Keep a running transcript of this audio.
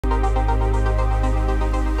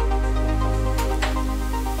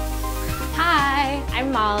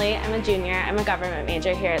I'm Molly. I'm a junior. I'm a government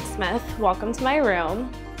major here at Smith. Welcome to my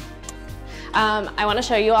room. I want to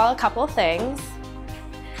show you all a couple things.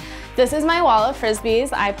 This is my wall of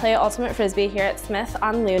Frisbees. I play Ultimate Frisbee here at Smith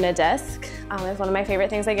on Luna Disc. It's one of my favorite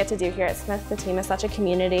things I get to do here at Smith. The team is such a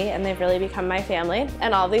community and they've really become my family.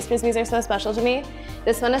 And all of these Frisbees are so special to me.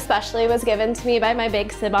 This one especially was given to me by my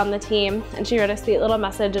big sib on the team, and she wrote a sweet little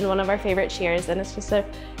message in one of our favorite cheers, and it's just a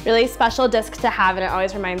really special disc to have, and it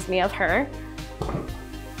always reminds me of her.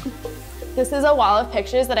 This is a wall of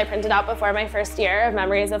pictures that I printed out before my first year of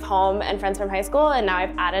memories of home and friends from high school, and now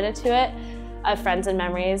I've added it to it of friends and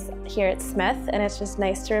memories here at Smith, and it's just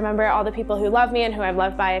nice to remember all the people who love me and who I've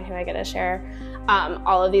loved by and who I get to share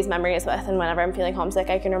all of these memories with. And whenever I'm feeling homesick,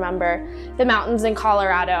 I can remember the mountains in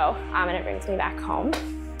Colorado, and it brings me back home.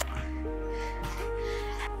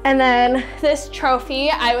 And then this trophy,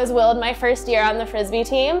 I was willed my first year on the Frisbee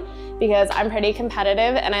team because I'm pretty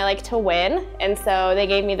competitive and I like to win. And so they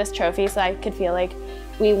gave me this trophy so I could feel like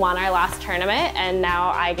we won our last tournament, and now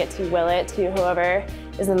I get to will it to whoever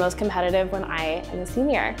is the most competitive when I am a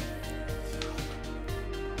senior.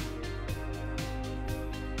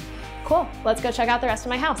 Cool, let's go check out the rest of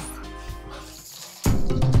my house.